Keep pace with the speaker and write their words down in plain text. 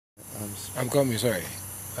I'm coming, sorry.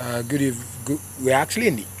 Good. We're actually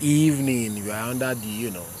in the evening. We're under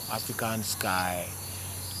the, African sky.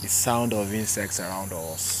 The sound of insects around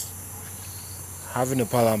us. Having a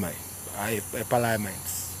parliament. A parliament.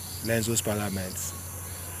 Lenzo's parliament.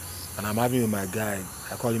 And I'm having with my guy.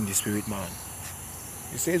 I call him the spirit man.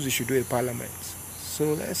 He says we should do a parliament.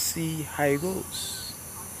 So let's see how it goes.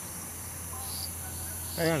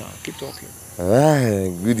 Keep talking.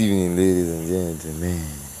 Alright, good evening, ladies and gentlemen.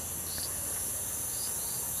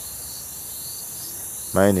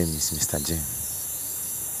 My name is Mr. Jen.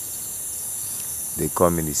 They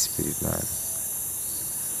call me the spirit man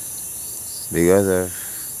because of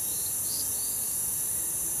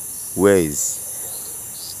ways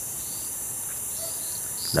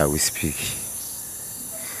that we speak.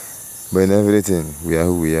 But in everything, we are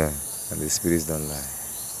who we are, and the spirits don't lie.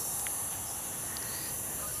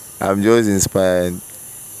 I'm just inspired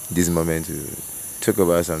this moment to talk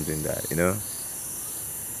about something that,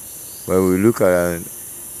 when we look around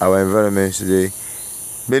our environment today,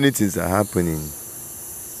 many things are happening.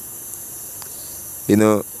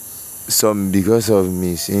 Some because of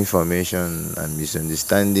misinformation and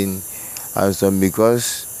misunderstanding, and some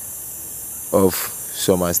because of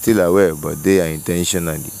some are still aware, but they are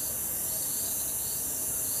intentionally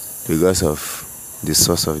because of the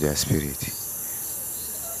source of their spirit,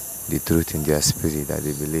 the truth in their spirit that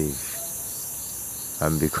they believe,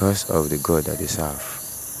 and because of the God that they serve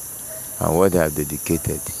and what they have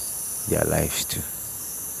dedicated their lives to.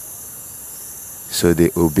 So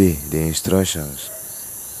they obey the instructions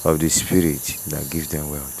of the spirit that gives them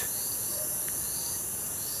wealth,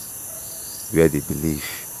 where they believe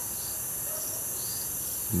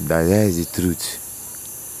that there is the truth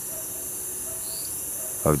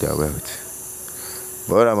of their wealth.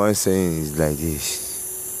 But what I'm saying is like this.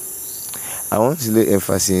 I want to lay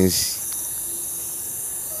emphasis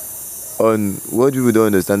on what people don't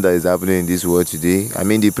understand that is happening in this world today. I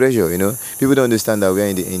mean, the pressure, people don't understand that we are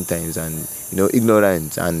in the end times, and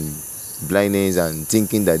ignorance and blindness and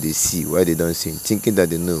thinking that they see what they don't see, thinking that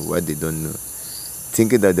they know what they don't know,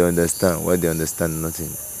 thinking that they understand what they understand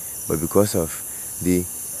nothing. But because of the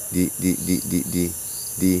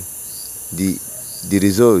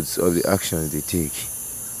results of the actions they take,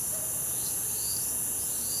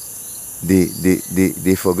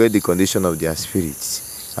 they forget the condition of their spirits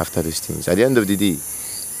after those things. At the end of the day,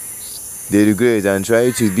 they regret and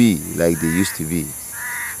try to be like they used to be.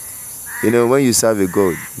 When you serve a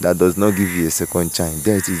God that does not give you a second chance,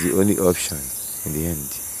 death is the only option in the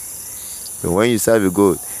end. But when you serve a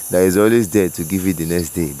God that is always there to give you the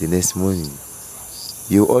next day, the next morning,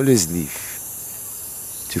 you always live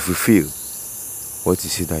to fulfill what you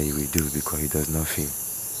say that you will do, because He does not fail.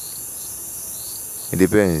 It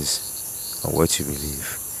depends on what you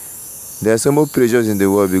believe. There are some more pressures in the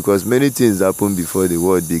world because many things happened before the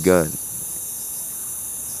world began.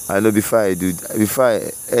 I know before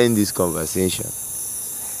I end this conversation,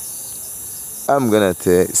 I'm gonna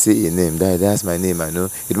say a name. That's my name. I know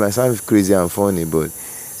it might sound crazy and funny, but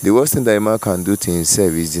the worst thing that a man can do to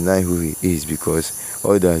himself is deny who he is, because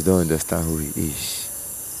others don't understand who he is.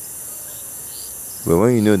 But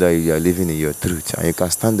when you know that you are living in your truth and you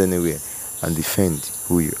can stand anywhere and defend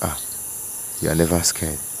who you are never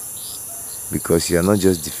scared, because you are not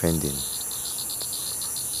just defending.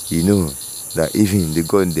 You know that even the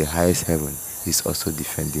God in the highest heaven is also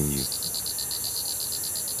defending you.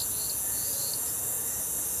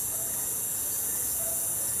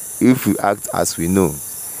 If we act as we know,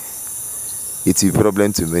 it will be a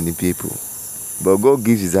problem to many people. But God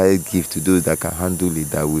gives His highest gift to those that can handle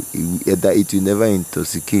it, that it will never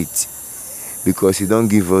intoxicate. Because He don't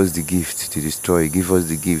give us the gift to destroy, He gives us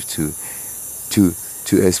the gift to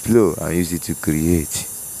explore and use it to create.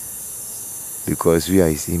 Because we are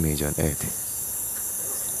His image on earth.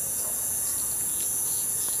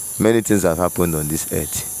 Many things have happened on this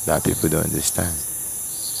earth that people don't understand.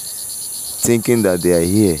 Thinking that they are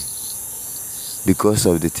here because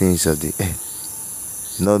of the things of the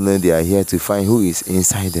earth. Not knowing they are here to find who is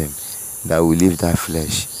inside them that will leave that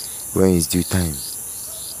flesh when it's due time.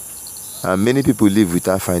 And many people live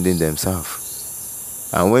without finding themselves.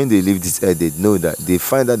 And when they leave this earth, they know that they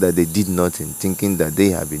find out that they did nothing, thinking that they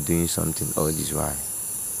have been doing something all this while.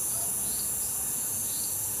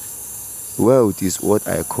 Wealth is what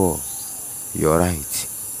I call your right,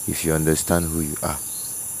 if you understand who you are.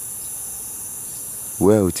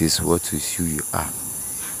 Wealth is what is who you are,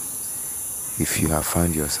 if you have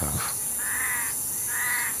found yourself.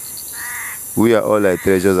 We are all like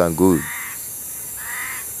treasures and gold.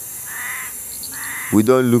 We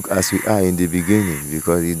don't look as we are in the beginning,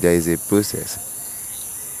 because there is a process.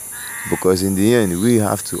 Because in the end, we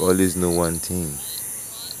have to always know one thing.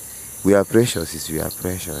 We are precious, we are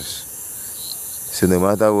precious. So no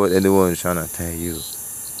matter what anyone is trying to tell you,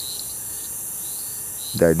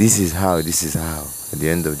 that this is how, at the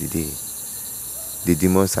end of the day, the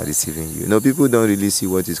demons are deceiving you. People don't really see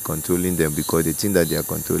what is controlling them because they think that they are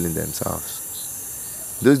controlling themselves.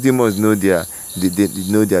 Those demons know they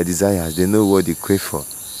know their desires, they know what they crave for.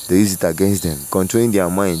 They use it against them, controlling their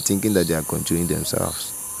mind, thinking that they are controlling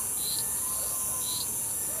themselves.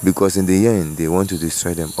 Because in the end, they want to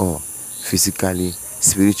destroy them all, physically,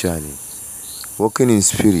 spiritually, working in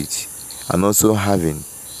spirit, and also having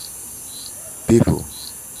people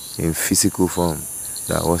in physical form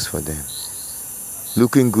that works for them.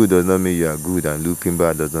 Looking good does not mean you are good, and looking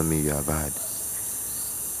bad does not mean you are bad.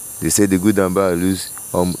 They say the good and bad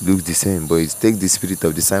look the same, but it takes the spirit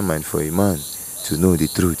of discernment for a man to know the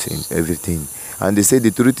truth in everything. And they say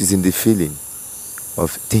the truth is in the feeling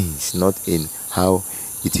of things, not in how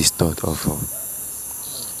it is thought of.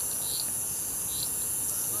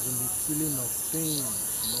 In the feeling of things,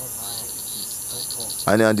 not how it is thought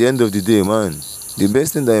of. And at the end of the day, man, the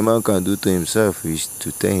best thing that a man can do to himself is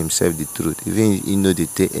to tell himself the truth, even if he know they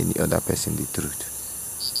tell any other person the truth.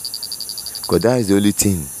 Because that is the only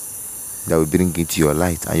thing that will bring into your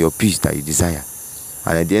light and your peace that you desire.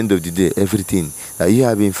 And at the end of the day, everything that you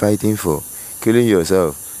have been fighting for, killing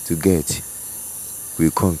yourself to get,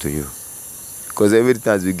 will come to you. Because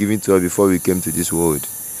everything has been given to us before we came to this world.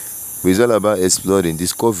 It's all about exploring,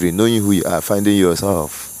 discovering, knowing who you are, finding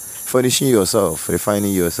yourself, furnishing yourself,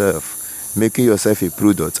 refining yourself, making yourself a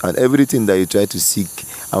product. And everything that you try to seek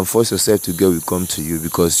and force yourself to get will come to you,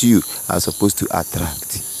 because you are supposed to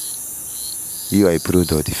attract. You are a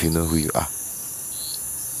product if you know who you are.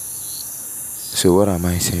 So what am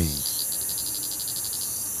I saying?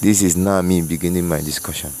 This is now me beginning my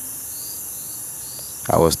discussion.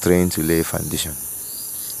 I was trained to lay a foundation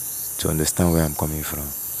to understand where I'm coming from.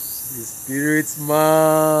 The spirit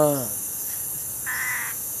man.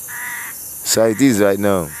 So it is right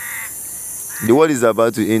now. The world is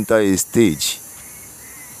about to enter a stage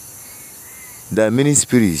that many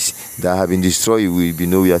spirits that have been destroyed will be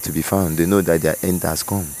nowhere to be found. They know that their end has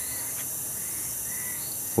come.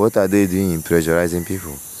 What are they doing in pressurizing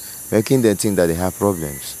people? Making them think that they have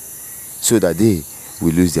problems so that they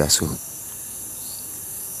will lose their soul.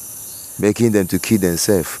 Making them to kill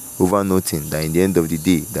themselves over nothing, that in the end of the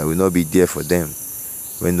day, that will not be there for them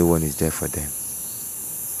when no one is there for them.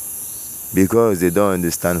 Because they don't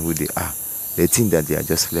understand who they are. They think that they are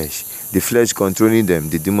just flesh. The flesh controlling them,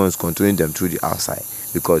 the demons controlling them through the outside,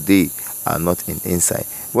 because they are not in inside.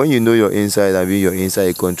 When you know your inside and being your inside,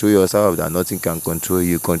 you control yourself, that nothing can control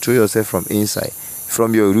you. Control yourself from inside,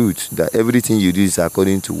 from your roots, that everything you do is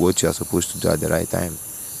according to what you are supposed to do at the right time,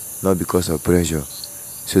 not because of pressure,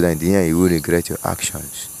 so that in the end you will regret your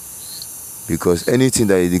actions. Because anything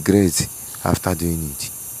that you regret after doing it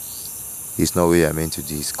is not what you are meant to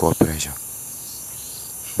do. It's called pressure.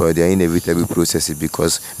 But they are inevitable processes,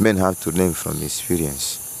 because men have to learn from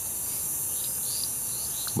experience.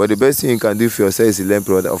 But the best thing you can do for yourself is to learn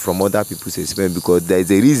from other people's experience, because there is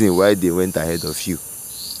a reason why they went ahead of you.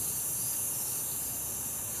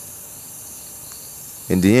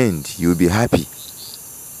 In the end, you will be happy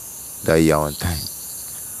that you are on time.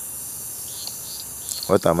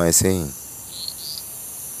 What am I saying?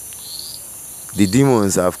 The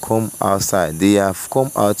demons have come outside. They have come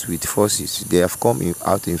out with forces. They have come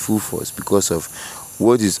out in full force because of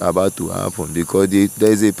what is about to happen. Because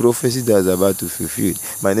there is a prophecy that is about to fulfill.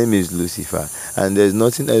 My name is Lucifer. And there is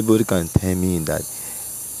nothing anybody can tell me that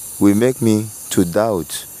will make me to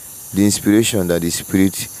doubt the inspiration that the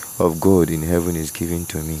Spirit of God in heaven is giving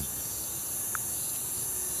to me.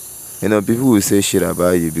 People will say shit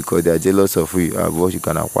about you because they are jealous of who you are, what you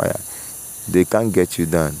can acquire. They can't get you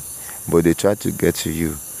down, but they try to get to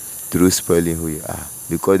you through spoiling who you are,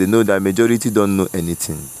 because they know that majority don't know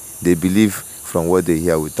anything. They believe from what they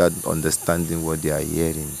hear without understanding what they are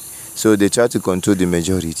hearing. So they try to control the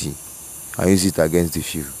majority and use it against the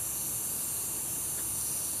few.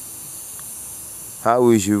 How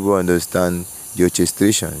will you understand the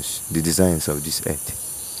orchestrations, the designs of this earth?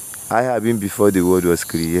 I have been before the world was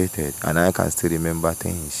created, and I can still remember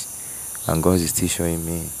things, and God is still showing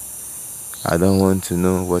me. I don't want to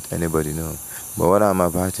know what anybody knows, but what I'm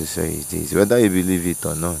about to say is this: whether you believe it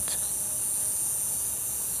or not,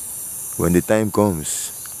 when the time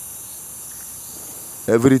comes,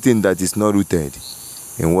 everything that is not rooted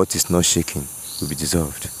in what is not shaken will be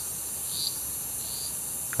dissolved,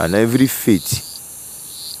 and every faith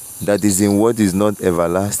that is in what is not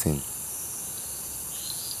everlasting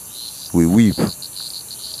will weep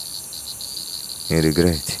in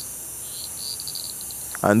regret.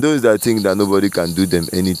 And those that think that nobody can do them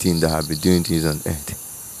anything, that have been doing things on earth.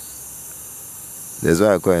 That's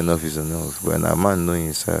why I call enough is enough. When a man knows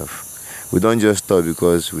himself, we don't just stop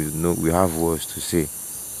because we know we have words to say.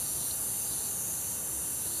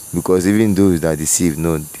 Because even those that deceive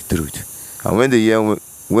know the truth. And when they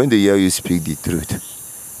hear you speak the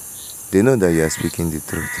truth, they know that you are speaking the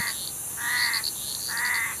truth.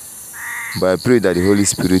 But I pray that the Holy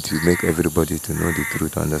Spirit will make everybody to know the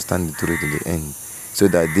truth, understand the truth in the end, so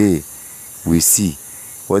that they will see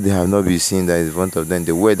what they have not been seen that is in front of them,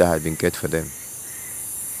 the word that has been kept for them.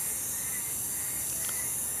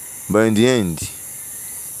 But in the end,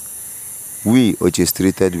 we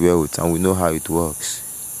orchestrated wealth and we know how it works.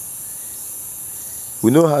 We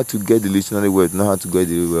know how to get the illusionary wealth, know how to get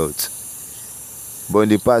the real wealth. But in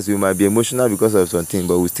the past, we might be emotional because of something,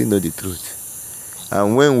 but we still know the truth.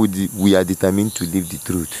 And when we are determined to live the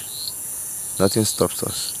truth, nothing stops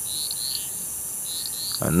us.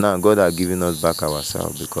 And now God has given us back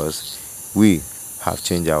ourselves because we have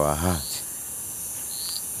changed our heart.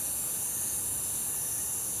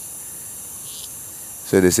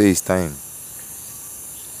 So they say it's time.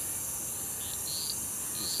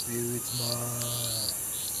 Spirit man.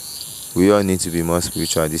 We all need to be more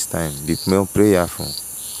spiritual this time, be more prayerful.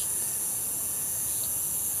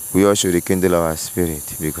 We all should rekindle our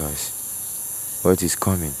spirit because what is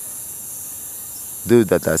coming, those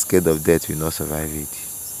that are scared of death will not survive it.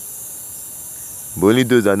 But only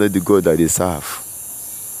those that know the God that they serve,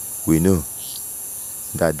 we know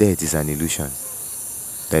that death is an illusion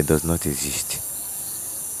that does not exist.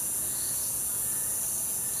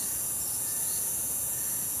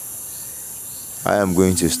 I am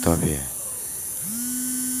going to stop here.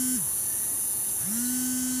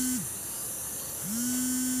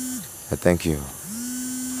 I thank you.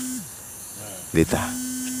 Later.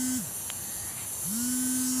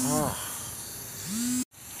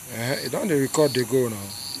 Don't they record the go now?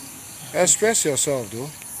 Express yourself though.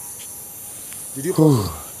 Did you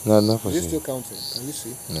No, not for Is it sure. still counting? Can you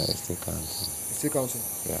see? No, it's still counting. It's still counting?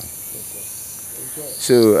 Yeah. Okay.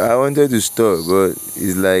 So I wanted to stop, but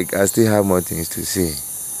it's like I still have more things to say.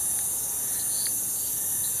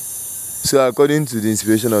 So according to the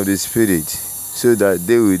inspiration of the Spirit, so that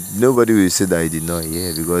nobody will say that I did not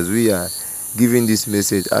hear, because we are giving this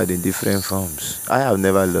message out in different forms. I have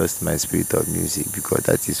never lost my spirit of music because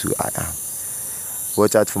that is who I am.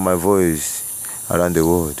 Watch out for my voice around the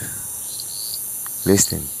world.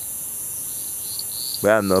 Listen.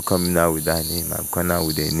 But I'm not coming out with that name. I'm coming out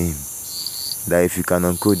with a name that if you can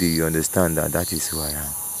uncode it, you understand that that is who I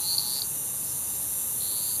am.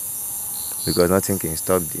 Because nothing can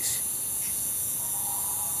stop this.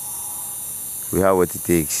 We have what it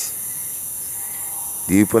takes.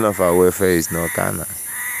 The weapon of our warfare is not carnal.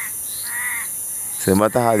 So no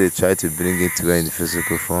matter how they try to bring it to us in the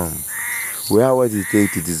physical form, we have what it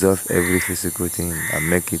takes to dissolve every physical thing and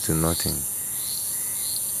make it to nothing.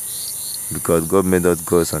 Because God made us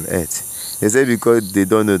gods on earth. They say because they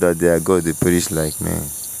don't know that they are God, they perish like men.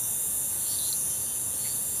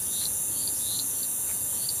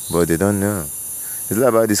 But they don't know. It's all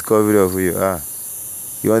about discovery of who you are.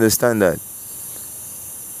 You understand that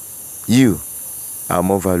you are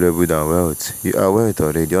more valuable than wealth. You are wealth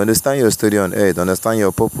already. You understand your story on earth. Understand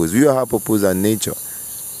your purpose. You have purpose and nature.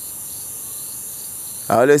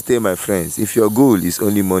 I always tell my friends, if your goal is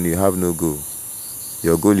only money, you have no goal.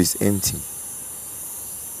 Your goal is empty.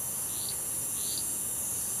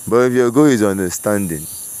 But if your goal is understanding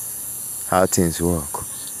how things work,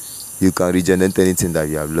 you can regenerate anything that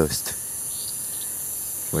you have lost.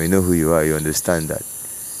 When you know who you are, you understand that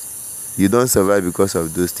you don't survive because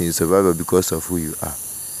of those things, you survive because of who you are.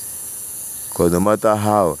 Because no matter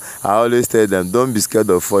how, I always tell them, don't be scared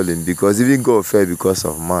of falling, because even God fell because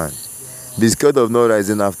of man. Be scared of not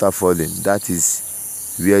rising after falling. That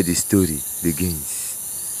is where the story begins.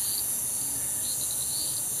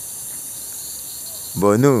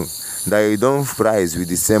 But know that you don't rise with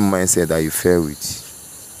the same mindset that you fell with.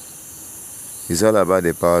 It's all about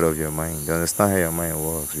the power of your mind. You understand how your mind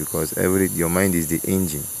works, because your mind is the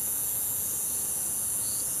engine.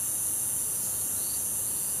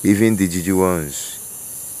 Even the Juju ones,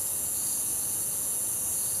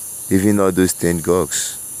 even all those 10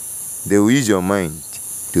 gods, they will use your mind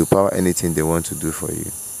to power anything they want to do for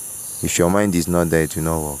you. If your mind is not there, it will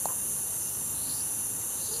not work.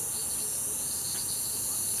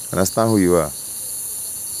 Understand who you are.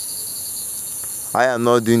 I am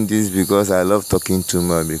not doing this because I love talking too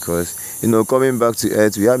much, because, coming back to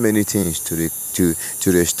earth, we have many things to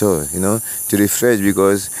restore, to refresh,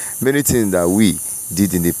 because many things that we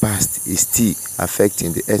did in the past is still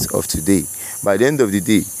affecting the earth of today. By the end of the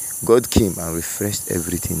day, God came and refreshed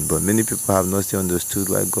everything, but many people have not still understood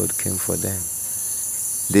why God came for them.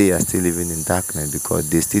 They are still living in darkness because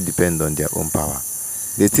they still depend on their own power.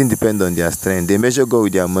 They still depend on their strength. They measure God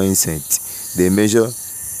with their mindset. They measure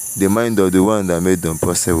the mind of the one that made them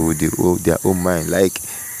possible with their own mind. Like,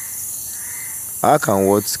 how can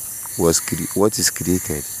what is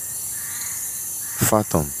created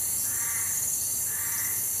fathom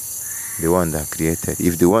the one that created,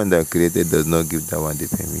 if the one that created does not give that one the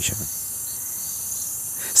permission?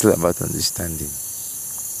 It's all about understanding.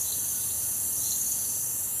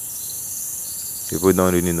 People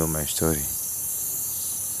don't really know my story,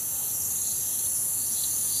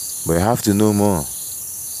 but you have to know more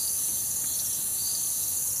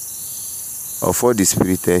of what the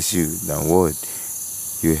Spirit tells you than what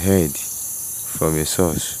you heard from a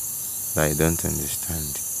source that you don't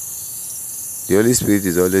understand. The Holy Spirit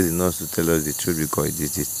is always in us to tell us the truth, because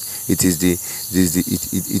it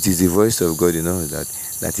is the voice of God in us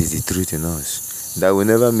that is the truth in us, that will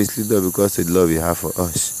never mislead us because of the love He has for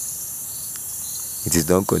us. It is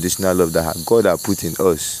the unconditional love that God has put in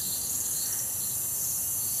us.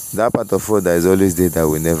 That part of us that is always there, that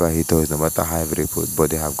will never hit us no matter how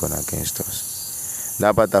everybody have gone against us.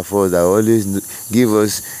 That part of us that always give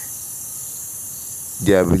us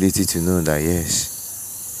the ability to know that yes,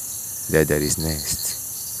 that there is next.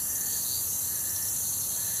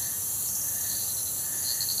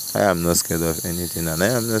 I am not scared of anything, and I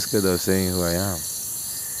am not scared of saying who I am.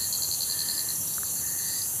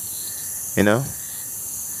 You know,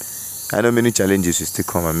 I know many challenges will still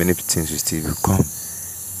come and many things will still come.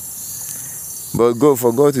 But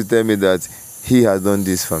for God to tell me that He has done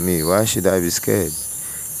this for me, why should I be scared?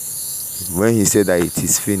 When He said that it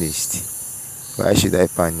is finished, why should I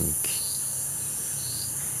panic?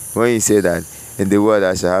 When He said that in the world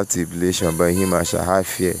I shall have tribulation, but in Him I shall have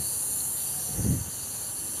fear.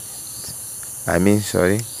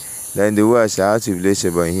 That in the world I shall have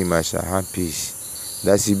tribulation, but in Him I shall have peace.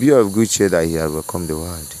 That should be of good cheer, that He has overcome the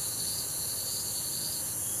world.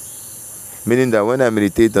 Meaning that when I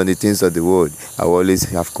meditate on the things of the world, I will always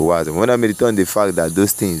have cowards. When I meditate on the fact that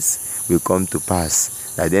those things will come to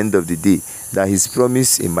pass, at the end of the day, that His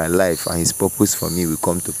promise in my life and His purpose for me will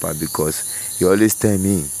come to pass, because He always tell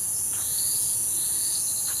me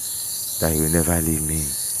that He will never leave me.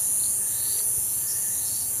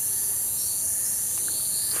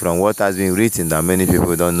 From what has been written that many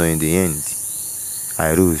people don't know, in the end,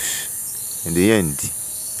 I rose. In the end,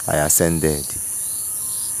 I ascended.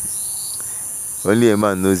 Only a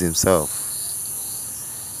man knows himself.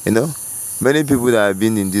 You know, many people that have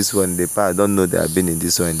been in this world in the past don't know they have been in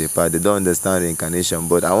this world in the past. They don't understand reincarnation.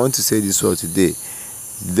 But I want to say this word today.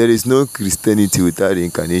 There is no Christianity without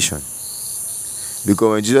reincarnation. Because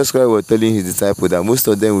when Jesus Christ was telling His disciples that most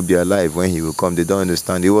of them will be alive when He will come, they don't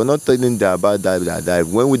understand. He was not telling them about that died.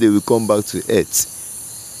 When will they will come back to earth?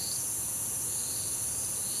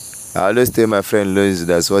 I always tell my friend Lois,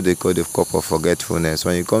 that's what they call the cup of forgetfulness.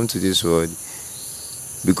 When you come to this world,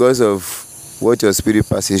 because of what your spirit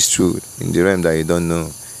passes through in the realm that you don't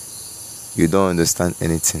know, you don't understand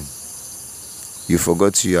anything. You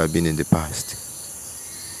forgot who you have been in the past.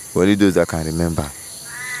 Only those that can remember,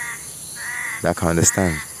 that can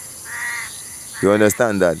understand. You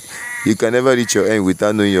understand that you can never reach your end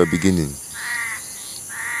without knowing your beginning.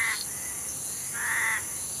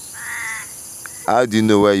 How do you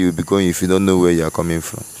know where you will be going if you don't know where you are coming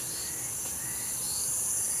from?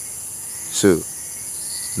 So,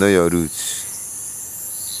 know your roots.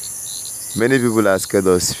 Many people are scared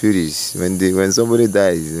of spirits. When somebody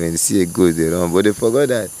dies, when they see a ghost, they run. But they forgot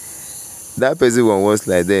that person was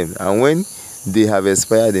like them. And when they have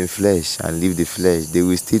expired in flesh and leave the flesh, they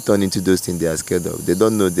will still turn into those things they are scared of. They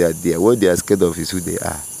don't know they are there. What they are scared of is who they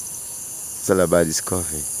are. It's all about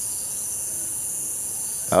discovery.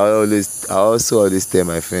 I also always tell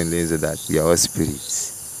my friend Lindsay that we are all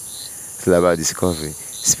spirits. It's all about discovery.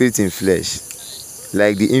 Spirit in flesh,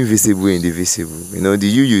 like the invisible in the visible. You know, the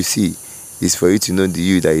you see is for you to know the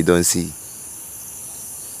you that you don't see.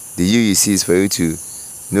 The you see is for you to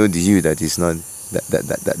know the you that is not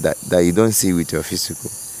that you don't see with your physical.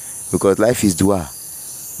 Because life is dual.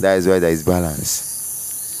 That is why there is balance.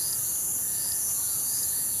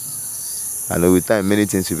 And over time, many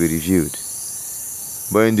things will be revealed.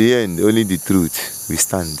 But in the end, only the truth will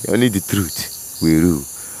stand. Only the truth will rule.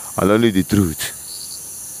 And only the truth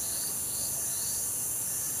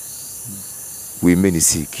will make it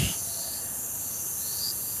sick.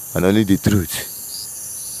 And only the truth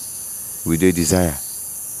will they desire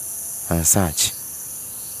and search.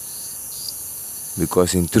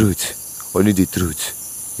 Because in truth, only the truth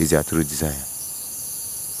is their true desire.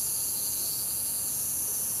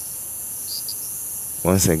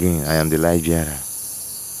 Once again, I am the light bearer.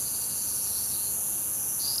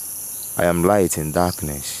 I am light in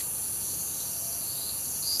darkness.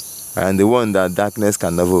 I am the one that darkness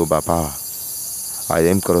can never overpower. I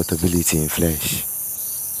am corruptibility in flesh.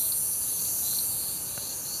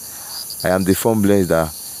 I am the formless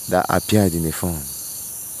that appeared in a form.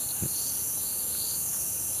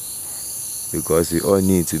 Because we all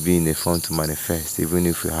need to be in a form to manifest, even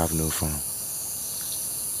if we have no form.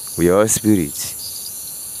 We are all spirit,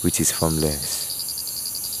 which is formless,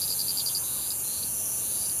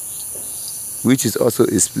 which is also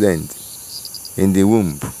explained in the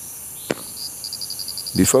womb.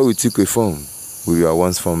 Before we took a form, we were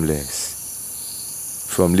once formless,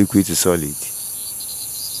 from liquid to solid.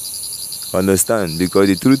 Understand, because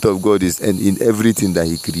the truth of God is in everything that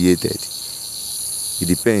He created. It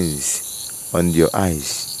depends on your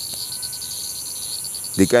eyes,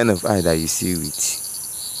 the kind of eye that you see with.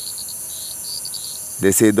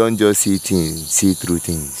 They say don't just see things, see through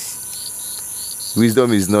things.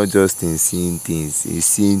 Wisdom is not just in seeing things, it's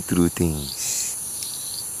seeing through things.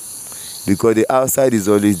 Because the outside is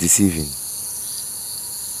always deceiving.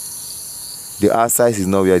 The outside is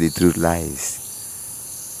not where the truth lies.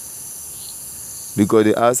 Because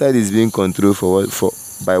the outside is being controlled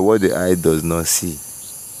by what the eye does not see.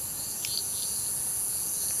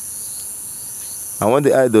 And what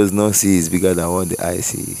the eye does not see is bigger than what the eye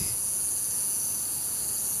sees.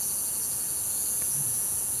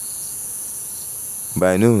 But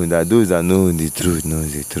I know that those that know the truth know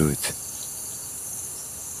the truth.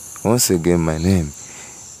 Once again, my name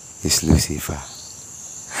is Lucifer.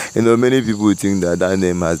 Many people think that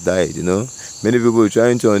name has died, Many people are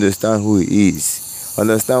trying to understand who he is,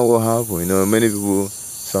 understand what happened, Many people,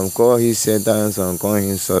 some call him Satan, some call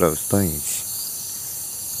him sort of strange.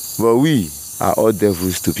 But we are all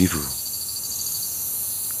devils to people.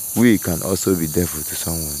 We can also be devil to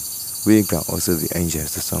someone. We can also be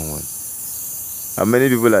angels to someone. And many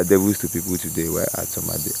people are devils to people today, while some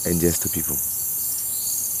are the angels to people.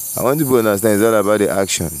 I want people to understand it's all about the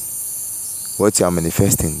action. What you are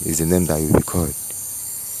manifesting is the name that you will be called.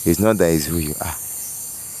 It's not that it's who you are.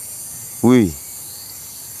 We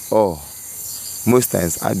all, most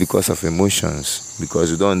times, are because of emotions,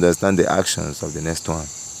 because we don't understand the actions of the next one.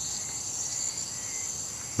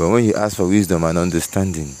 But when you ask for wisdom and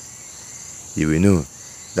understanding, you will know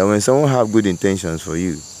that when someone have good intentions for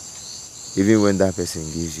you, even when that person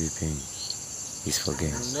gives you pain, it's for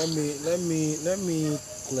gain. Let me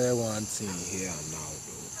clear one thing here now, though.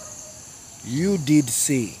 You did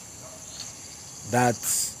say that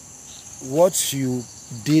what you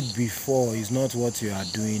did before is not what you are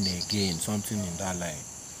doing again, something in that line.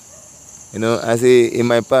 I say in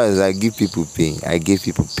my past I give people pain. I gave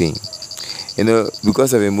people pain.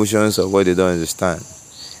 Because of emotions or what they don't understand.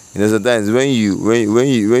 Sometimes when you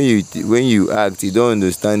act, you don't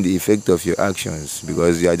understand the effect of your actions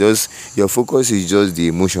because your focus is just the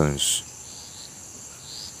emotions.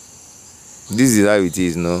 This is how it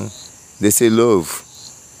is, They say love.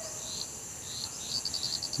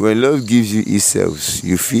 When love gives you itself,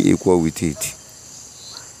 you feel equal with it.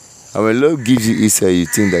 And when love gives you itself, you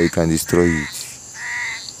think that you can destroy it.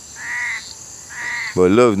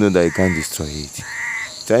 But love knows that you can't destroy it.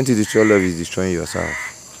 Trying to destroy love is destroying yourself.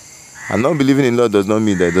 And not believing in love does not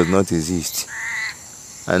mean that it does not exist.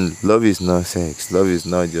 And love is not sex. Love is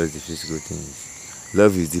not just the physical things.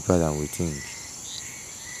 Love is deeper than we think.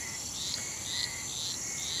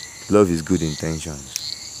 Love is good intentions.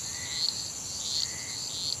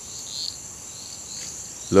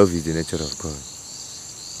 Love is the nature of God.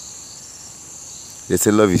 They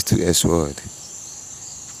say love is two-edged sword.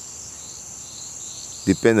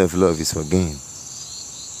 The pain of love is for gain.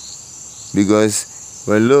 Because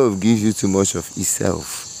when love gives you too much of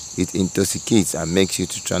itself, it intoxicates and makes you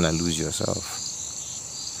to try and lose yourself.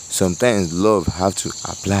 Sometimes love have to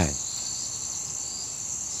apply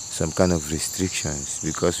some kind of restrictions,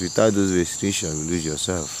 because without those restrictions, you lose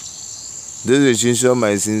yourself. Those restrictions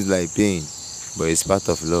might seem like pain, but it's part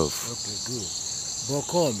of love. Okay, good. But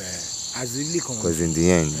come, as it really comes. Because in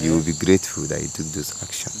the end, you will be grateful that you took those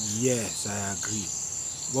actions. Yes, I agree.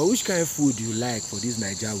 But which kind of food do you like for this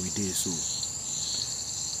Nigeria we did so?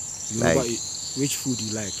 Which food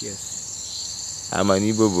you like? Yes. I'm an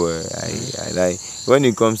Igbo boy. I like, when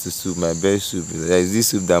it comes to soup, my best soup, there is this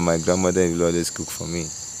soup that my grandmother will always cook for me.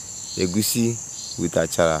 Egusi with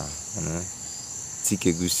achara, thick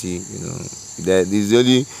egusi, There is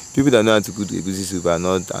only people that know how to cook egusi soup are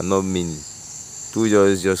not many.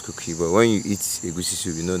 People just cook it, but when you eat egusi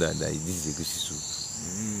soup, you know that this is egusi soup.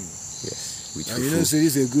 Yes, with fufu. So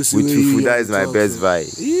this egusi with fufu, that is my best vibe.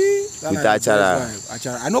 with achara.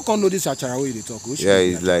 Achara. I no can't know this achara way they talk. Yeah,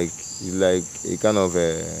 it's like a kind of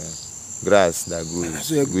grass that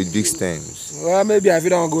grows with big stems. Well, maybe I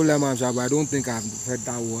feel I want to go lemon, but I don't think I've heard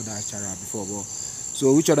that word achara before. But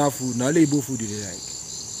so which other food? Now Igbo food do they like?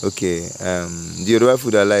 Okay, the Yoruba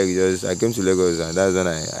food I like, I came to Lagos and that's when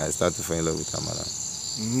I started to fall in love with amala.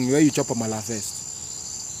 Where you chop amala first?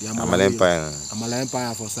 The Amala Empire. Amala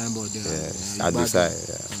Empire for signboard there. Yes, at the side.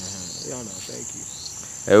 Yeah, no, thank you.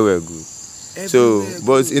 Everywhere good.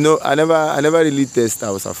 But you know, I never really taste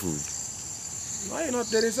Hausa food. Why not?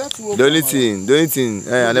 There is that too. The only thing,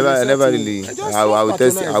 I never really. I will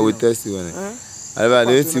test it. I will test it when the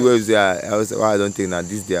only thing was I don't think that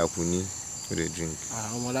this day Akuni for the drink.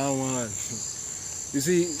 That one. You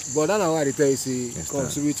see, but that's why they tell you, see, come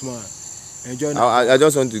sweet man, enjoy. I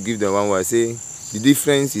just want to give them one word. Say the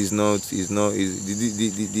difference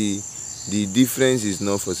the difference is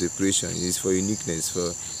not for separation. It's for uniqueness.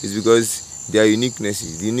 It's because their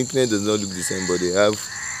uniquenesses. The uniqueness does not look the same, but they have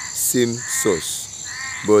same source.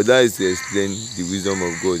 But that is to explain the wisdom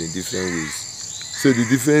of God in different ways. So the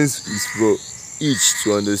difference is for each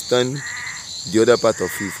to understand the other part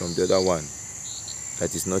of it from the other one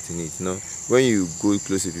that is not in it. You know, when you go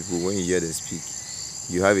close to people, when you hear them speak,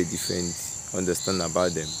 you have a different understanding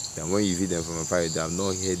about them than when you view them from afar. You have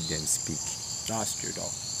not heard them speak. That's true,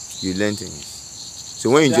 though. You learn things. So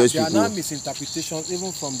when you judge people, there are now misinterpretations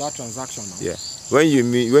even from that transaction. Now. Yeah, when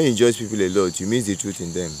you judge people a lot, you miss the truth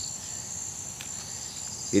in them.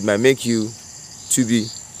 It might make you to be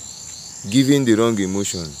giving the wrong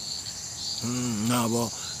emotion. No,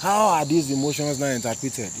 but how are these emotions not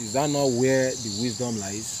interpreted? Is that not where the wisdom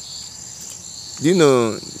lies? You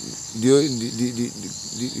know, the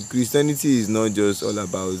Christianity is not just all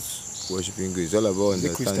about worshiping God. It's all about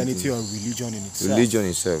understanding. The Christianity or religion in itself? Religion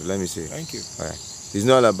itself, let me say. Thank you. All right. It's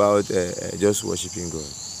not about just worshiping God.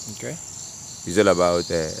 Okay. It's all about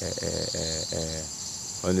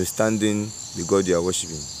understanding the God you are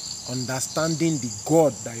worshiping. Understanding the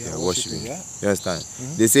God that you are worshiping. Yeah? You understand?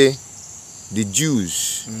 They say the Jews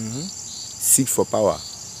seek for power.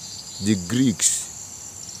 The Greeks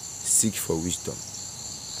seek for wisdom.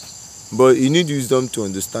 But you need wisdom to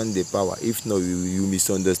understand the power. If not, you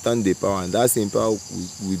misunderstand the power, and that same power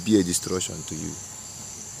will be a destruction to you.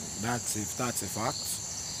 That's a fact.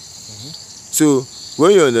 So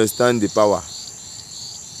when you understand the power,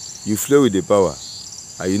 you flow with the power,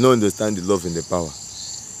 and you don't understand the love in the power.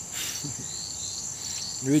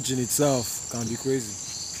 Which in itself can be crazy.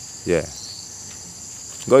 Yeah.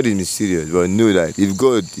 God is mysterious, but know that if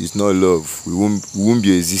God is not love, we won't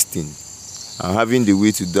be existing and having the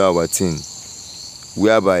way to do our thing,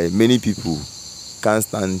 whereby many people can't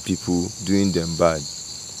stand people doing them bad.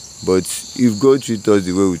 But if God treats us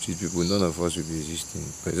the way we treat people, none of us will be existing.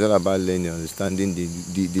 But it's all about learning, understanding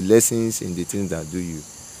the lessons in the things that do you,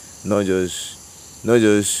 not just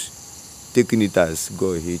taking it as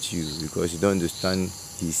God hates you because you don't understand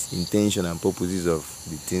His intention and purposes of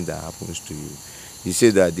the things that happens to you. He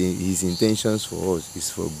said that His intentions for us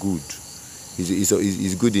is for good.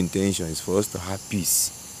 His good intention is for us to have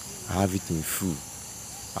peace, have it in full,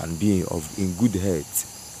 and be in good health,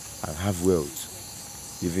 and have wealth,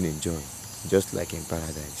 living in joy, just like in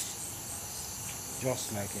paradise.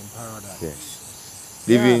 Just like in paradise. Yes.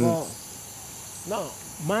 Living. Yeah, now,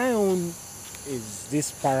 my own is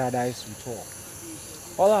this paradise we talk.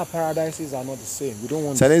 All our paradises are not the same. We don't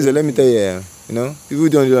want. Sanenzo, let me tell you, people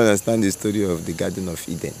don't really understand the story of the Garden of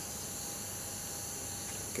Eden.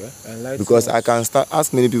 Okay. Because I can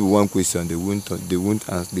ask many people one question,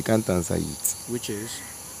 they can't answer it. Which is?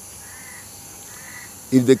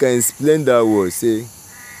 If they can explain that word, say,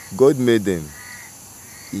 God made them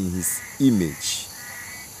in His image.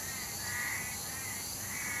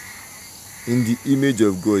 In the image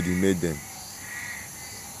of God, He made them.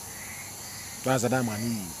 That's Adam and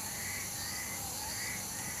Eve.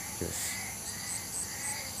 Yes.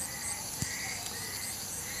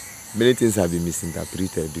 Many things have been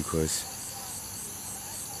misinterpreted because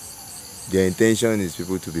their intention is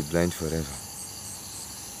people to be blind forever.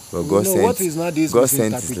 But God sent His light.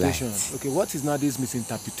 Okay, what is not this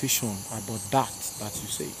misinterpretation about that you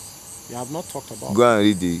say? You have not talked about. Go and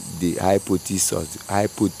read the hypothesis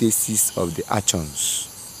of the Achons.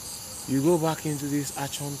 You go back into this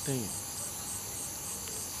Achon thing.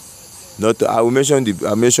 I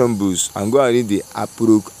mention books and go and read the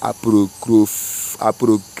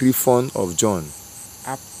Apocryphon of John.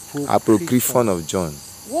 Apocryphon of John.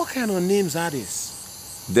 What kind of names are these?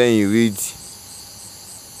 Then you read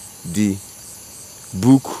the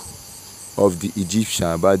book of the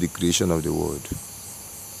Egyptian about the creation of the world.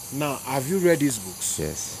 Now, have you read these books?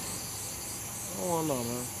 Yes. Oh no,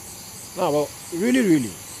 man. No, but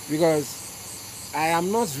really, because I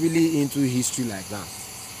am not really into history like that.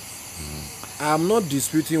 I am not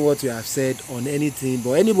disputing what you have said on anything,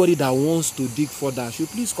 but anybody that wants to dig further should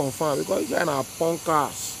please confirm, because you guys are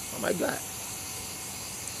punkers. Oh my God.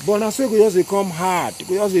 But now so you just come hard.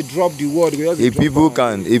 You just drop the word. If people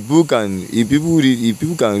can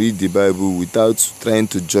read the Bible without trying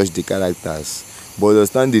to judge the characters, but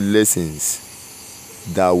understand the lessons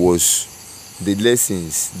that was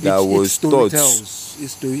taught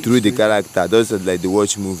through the character, just like the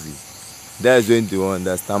watch movie, that's when they will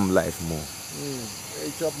understand life more.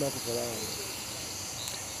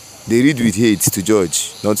 They read with hate to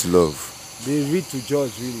judge, not to love. They read to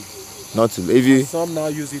judge, really. Not to love. Some now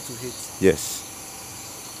use it to hate. Yes.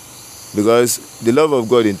 Because the love of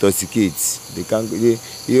God intoxicates.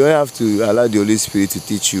 You don't have to allow the Holy Spirit to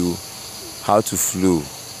teach you how to flow.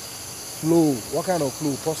 Flow? What kind of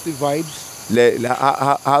flow? Positive vibes?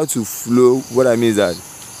 How to flow. What I mean is that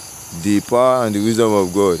the power and the wisdom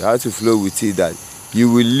of God, how to flow with it, that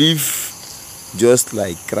you will live just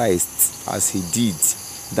like Christ as he did.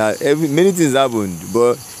 That many things happened,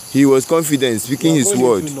 but he was confident speaking his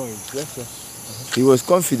word. He was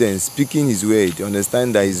confident speaking his word,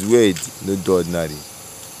 understand that his word not ordinary.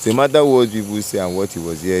 So no matter what people say and what he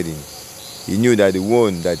was hearing, he knew that the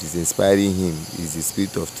one that is inspiring him is the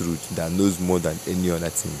Spirit of truth that knows more than any other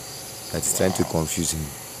thing, that is trying to confuse him.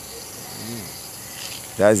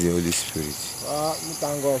 That's the Holy Spirit.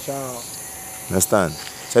 Understand?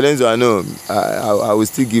 Challenge, I know. I will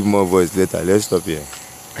still give more voice later. Let's stop here.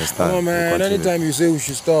 Understand? Oh man, anytime you say we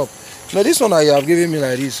should stop. Now this one that you have given me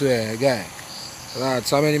like this, guy. That's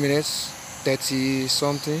how many minutes? 30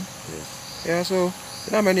 something? Yes. Yeah, so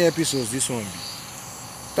how many episodes this one be?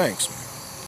 Thanks, man.